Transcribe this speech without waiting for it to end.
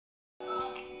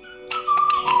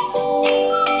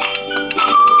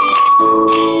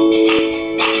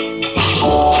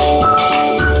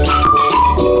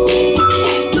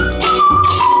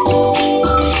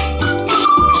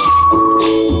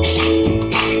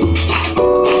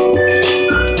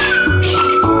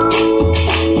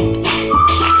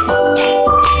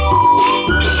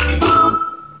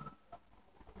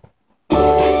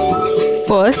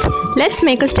Let's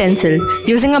make a stencil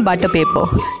using a butter paper.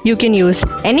 You can use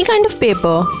any kind of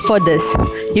paper for this.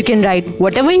 You can write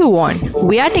whatever you want.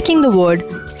 We are taking the word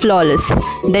flawless.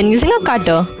 Then using a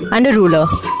cutter and a ruler,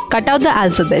 cut out the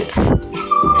alphabets.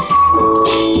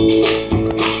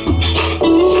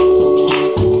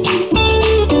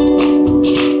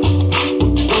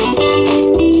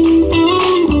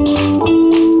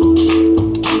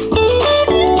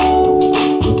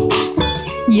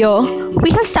 Here,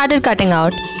 we have started cutting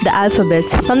out the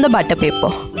alphabets from the butter paper.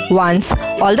 Once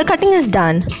all the cutting is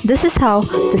done, this is how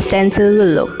the stencil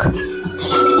will look.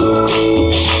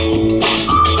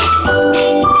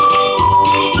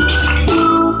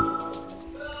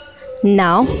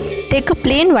 Now, take a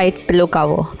plain white pillow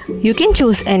cover. You can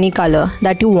choose any color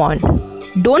that you want.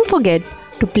 Don't forget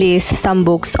to place some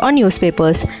books or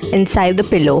newspapers inside the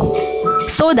pillow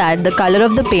so that the color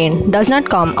of the paint does not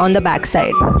come on the back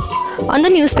side. On the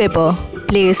newspaper,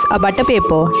 place a butter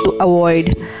paper to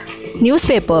avoid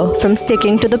newspaper from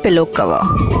sticking to the pillow cover.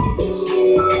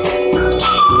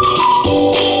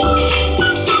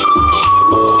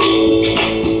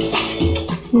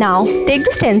 Now, take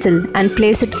the stencil and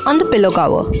place it on the pillow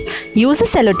cover. Use a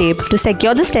sellotape to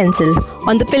secure the stencil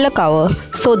on the pillow cover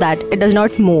so that it does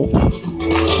not move.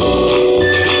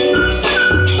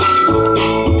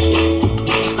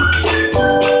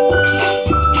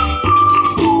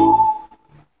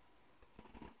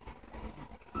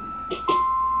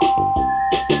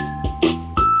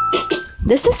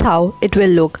 This is how it will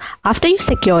look after you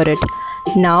secure it.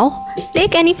 Now,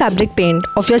 take any fabric paint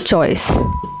of your choice.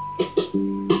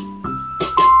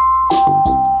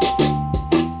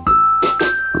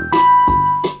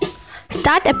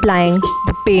 Start applying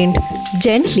the paint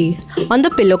gently on the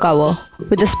pillow cover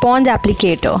with a sponge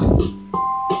applicator.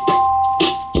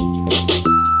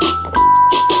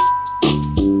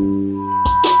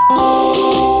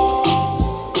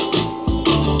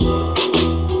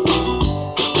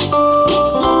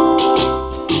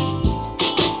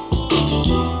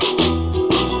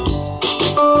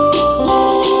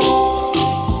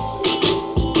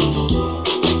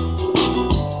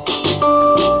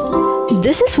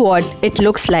 This is what it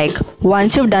looks like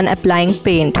once you've done applying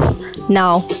paint.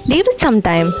 Now, leave it some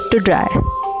time to dry.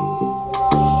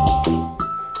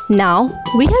 Now,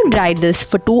 we have dried this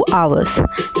for 2 hours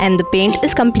and the paint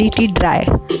is completely dry.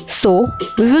 So,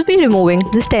 we will be removing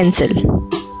the stencil.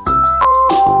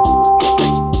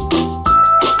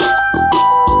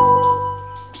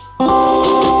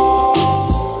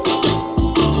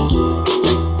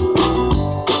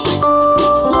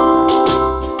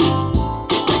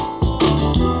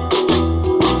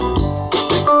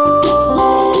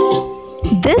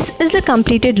 This is the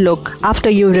completed look after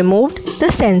you removed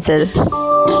the stencil.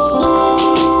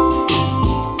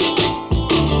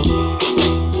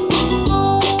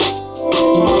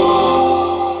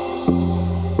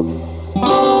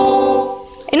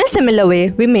 In a similar way,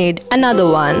 we made another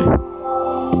one.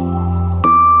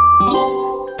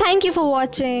 Thank you for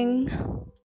watching.